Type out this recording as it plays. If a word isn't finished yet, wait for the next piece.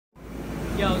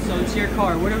Yo, so it's your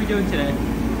car. What are we doing today?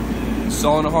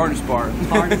 Installing a harness bar.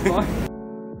 Harness bar?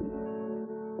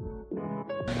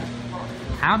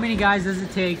 How many guys does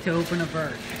it take to open a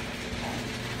bird?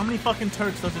 How many fucking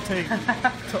Turks does it take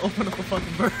to open up a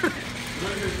fucking bird?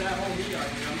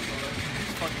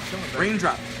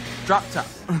 Raindrop. Drop top.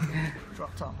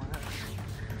 Drop top my ass.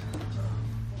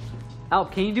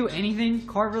 Alp, can you do anything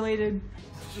car related?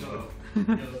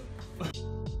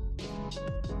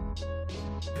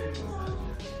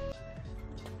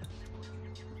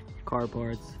 Car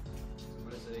parts.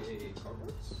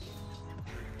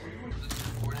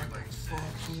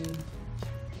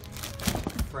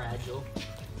 Fragile.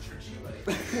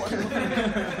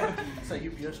 It's that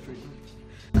UPS treatment.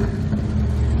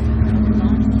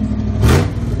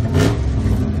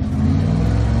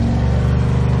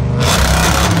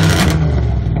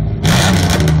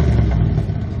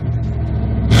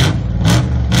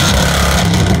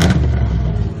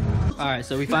 Alright,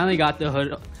 so we finally got the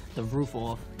hood, the roof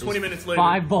off. 20 minutes later.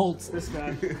 5 bolts. This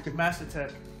guy, Master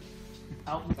Tech.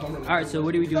 Alright, so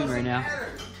what are we doing right now?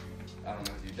 I don't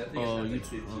know, dude. That thing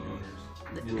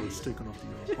You're sticking off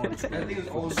the harness. that thing is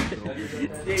old.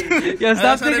 Yo,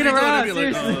 stop thinking around, Like,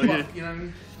 seriously. oh, yeah. You know what I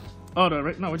mean? Oh, no,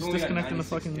 right? No, we're just disconnecting the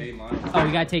fucking... Oh,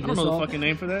 we gotta take I don't this know the off? fucking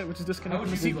name for that. We're just disconnecting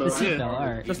the The seatbelt. seatbelt, Yeah.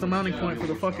 alright. Just the mounting point for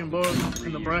the fucking bar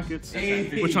and the brackets,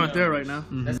 which aren't there right now.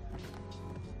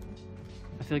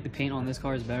 I feel like the paint on this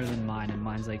car is better than mine, and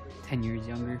mine's like 10 years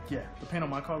younger. Yeah, the paint on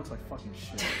my car looks like fucking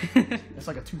shit. It's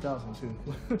like a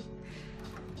 2002.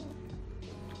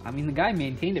 I mean, the guy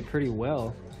maintained it pretty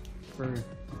well for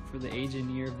the age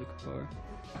and year of the car.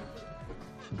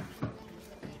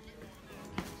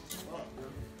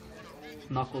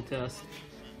 Knuckle test.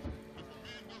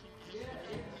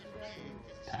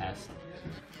 Passed.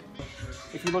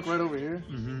 If you look right over here,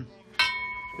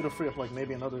 it'll free up like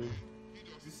maybe another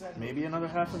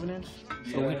half of an inch.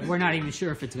 But we're not even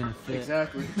sure if it's gonna fit.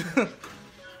 Exactly.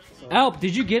 Alp,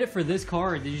 did you get it for this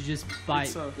car, or did you just buy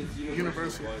It's it?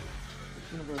 universal.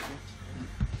 Universal.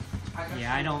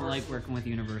 Yeah, I don't like working with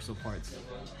universal parts.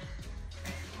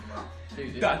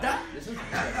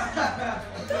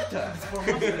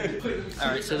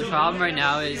 Alright, so the problem right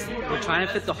now is we're trying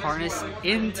to fit the harness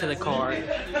into the car,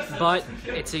 but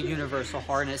it's a universal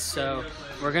harness, so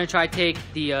we're going to try to take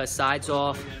the sides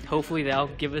off. Hopefully that'll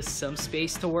give us some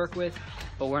space to work with,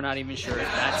 but we're not even sure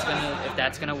if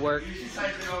that's gonna work.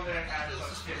 I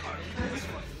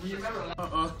don't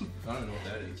know what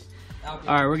that is.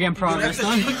 Alright, we're getting progress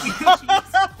done.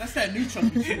 That's that new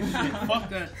chunky shit. Fuck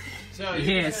that.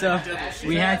 Yeah, so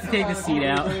we had to take the seat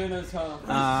out. You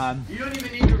don't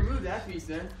even need to remove that piece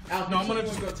then. No, I'm gonna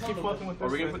just keep fucking with this.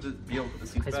 Are we gonna be able to put the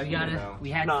seats Because back? we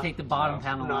had to take the bottom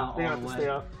panel out They all have the to way. stay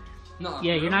out.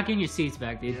 Yeah, you're not getting your seats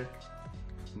back, dude.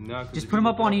 No, Just put them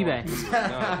up on eBay.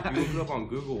 No, if you look it up on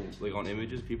Google, like on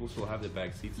images, people still have the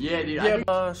back seats. Yeah, dude. Yeah,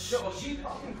 oh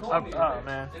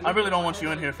man, I really don't want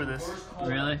you in here for this.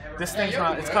 Really? This thing's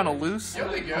not, it's kind of loose,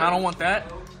 and I don't want that.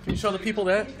 Can you show the people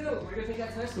that?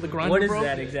 The grinder, What is bro?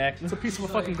 that exactly? It's a piece of a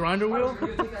fucking grinder wheel,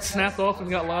 snapped off and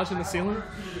got lodged in the ceiling.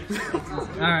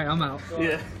 Alright, I'm out.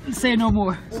 Yeah. Say no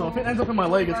more. So if it ends up in my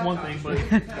leg, it's one thing, but...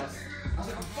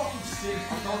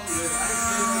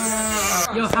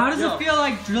 Yo, how does it feel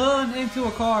like drilling into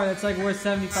a car that's like worth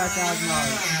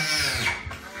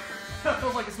 $75,000? It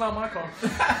feels like it's not my car.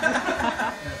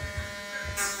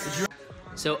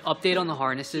 So, update on the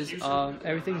harnesses.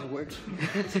 Everything's worked.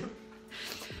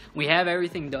 We have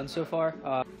everything done so far.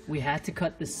 We had to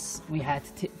cut this. We had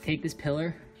to take this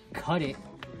pillar, cut it,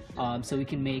 so we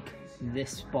can make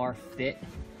this bar fit.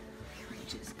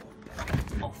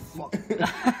 Oh fuck!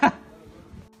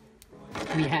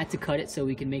 We had to cut it so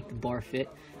we can make the bar fit.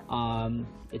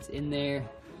 It's in there.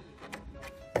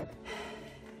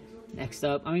 Next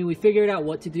up, I mean, we figured out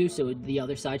what to do, so the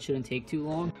other side shouldn't take too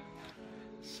long.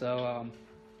 So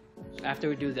after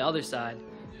we do the other side,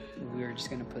 we're just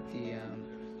gonna put the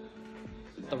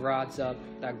rods up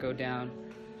that go down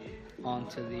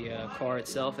onto the car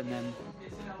itself, and then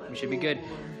we should be good.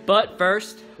 But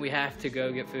first, we have to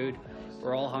go get food.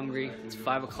 We're all hungry. It's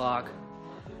 5 o'clock.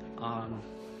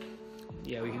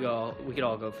 Yeah, we could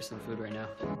all go for some food right now.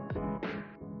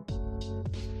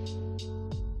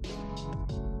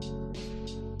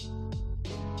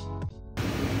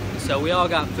 So we all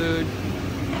got food.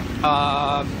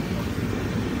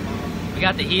 We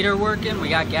got the heater working, we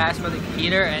got gas for the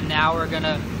heater, and now we're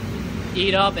gonna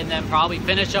eat up and then probably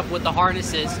finish up with the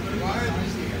harnesses.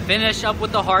 Finish up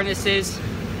with the harnesses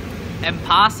and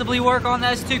possibly work on the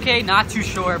S2K, not too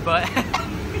sure, but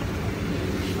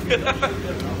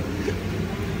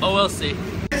oh, we'll see.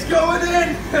 It's going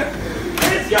in!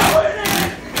 It's going in!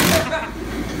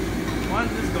 Why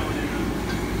is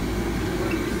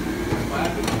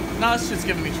Nah, this shit's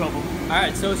giving me trouble.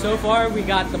 Alright, so far we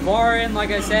got the bar in,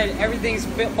 like I said, everything's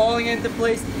falling into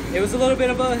place. It was a little bit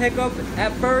of a hiccup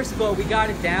at first, but we got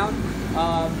it down.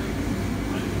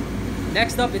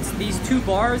 Next up, it's these 2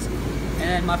 bars,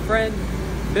 and my friend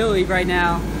Billy right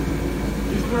now,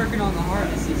 he's working on the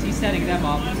harnesses. He's setting them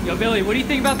up. Yo, Billy, what do you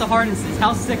think about the harnesses?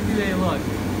 How sick do they look?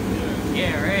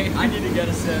 Yeah, right? I need to get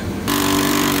a set.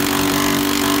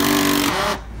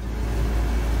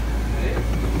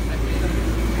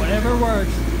 Whatever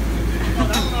works.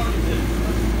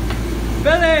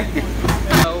 Billy!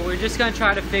 So we're just gonna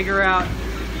try to figure out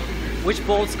which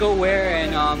bolts go where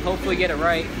and hopefully get it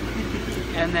right.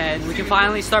 And then we can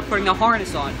finally start putting the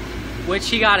harness on, which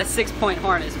he got a 6-point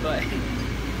harness, but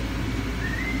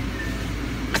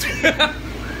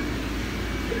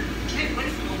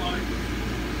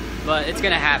but it's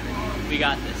gonna happen. We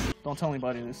got this. Don't tell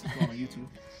anybody this. It's going on YouTube.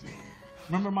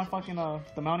 Remember my fucking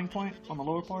the mounting point on the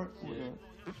lower part?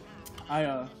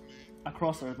 Yeah. I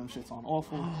cross-wired them shits on all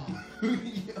 4.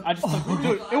 I just took,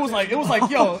 dude, it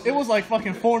was like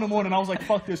fucking 4 in the morning. I was like,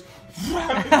 fuck this.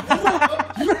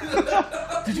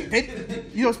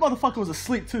 This motherfucker was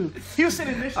asleep too. He was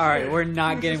sitting in this. All right, we're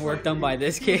not getting work done by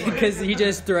this kid because he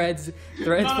just threads. No,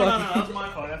 that's my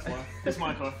car. That's why. It's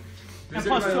my car. And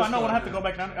plus, too, I know when I have to go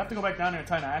back down. I have to go back down there and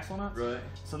tighten the axle nuts. Right.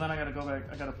 So then I gotta go back.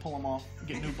 I gotta pull them off,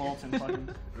 get new bolts, and fucking.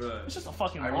 Right. It's just a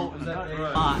fucking bolt.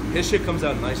 His shit comes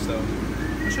out nice though.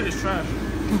 This shit is trash.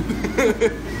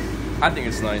 I think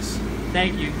it's nice.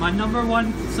 Thank you, my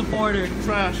 #1 supporter.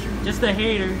 Trash. Just a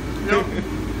hater. Yep.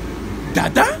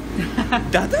 Dada?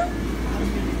 Dada?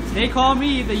 They call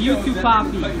me the YouTube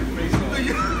Poppy.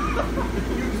 YouTube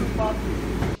Poppy.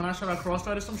 When I showed I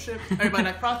cross-threaded some shit, everybody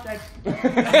like cross-thread.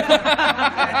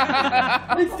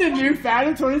 It's the new fad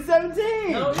of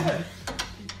 2017. Oh yeah.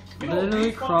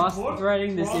 Literally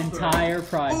cross-threading this entire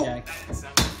project.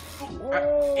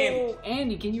 Whoa.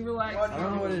 Andy, can you relax? I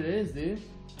don't know what it is, dude.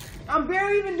 I'm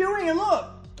barely even doing it. Look.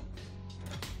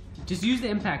 Just use the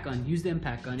impact gun. Use the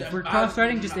impact gun. If we're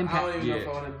cross-threading, just impact. I don't even know if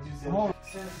I want to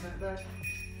use it.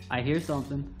 I hear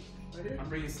something. I'm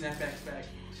bringing snapbacks back.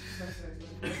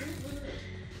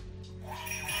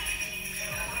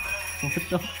 What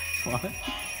the fuck?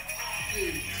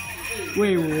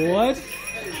 Wait, what?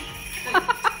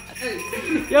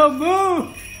 Yo,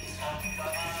 move!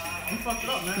 You fucked it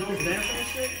up, man. Dancing and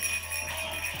shit.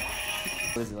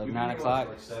 What is it, like 9 o'clock?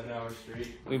 Like 7 hours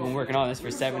straight. We've been working on this for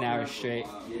 7 hours straight.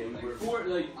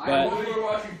 But we were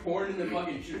watching porn in the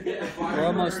fucking tree. We're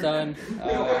almost done.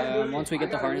 Once we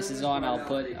get the harnesses on, I'll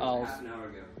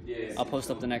post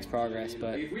up the next progress,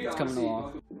 but it's coming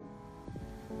along.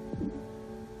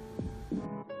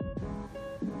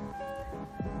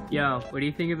 Yo, what do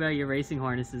you think about your racing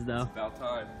harnesses, though? It's about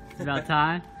time. It's about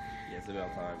time? Yeah, it's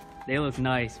about time. They look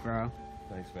nice, bro.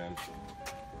 Thanks, man.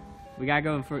 We gotta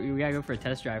go for a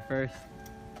test drive first.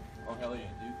 Oh hell yeah,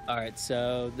 dude. All right,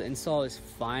 so the install is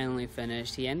finally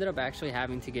finished. He ended up actually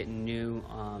having to get new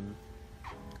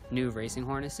racing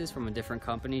harnesses from a different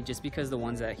company just because the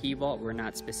ones that he bought were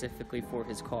not specifically for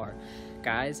his car.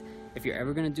 Guys, if you're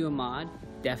ever gonna do a mod,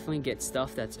 definitely get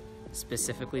stuff that's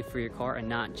specifically for your car and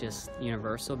not just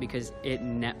universal, because it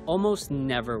almost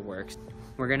never works.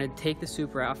 We're gonna take the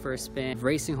Supra out for a spin.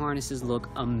 Racing harnesses look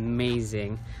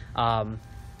amazing.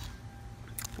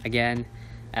 Again,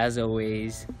 as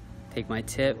always, take my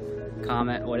tip,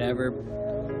 comment, whatever,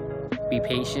 be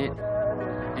patient,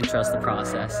 and trust the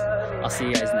process. I'll see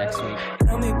you guys next week.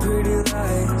 Tell me pretty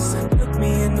lies, look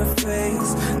me in the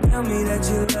face, tell me that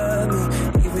you love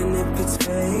me, even if it's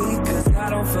fake, 'cause I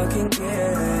don't fucking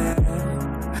care.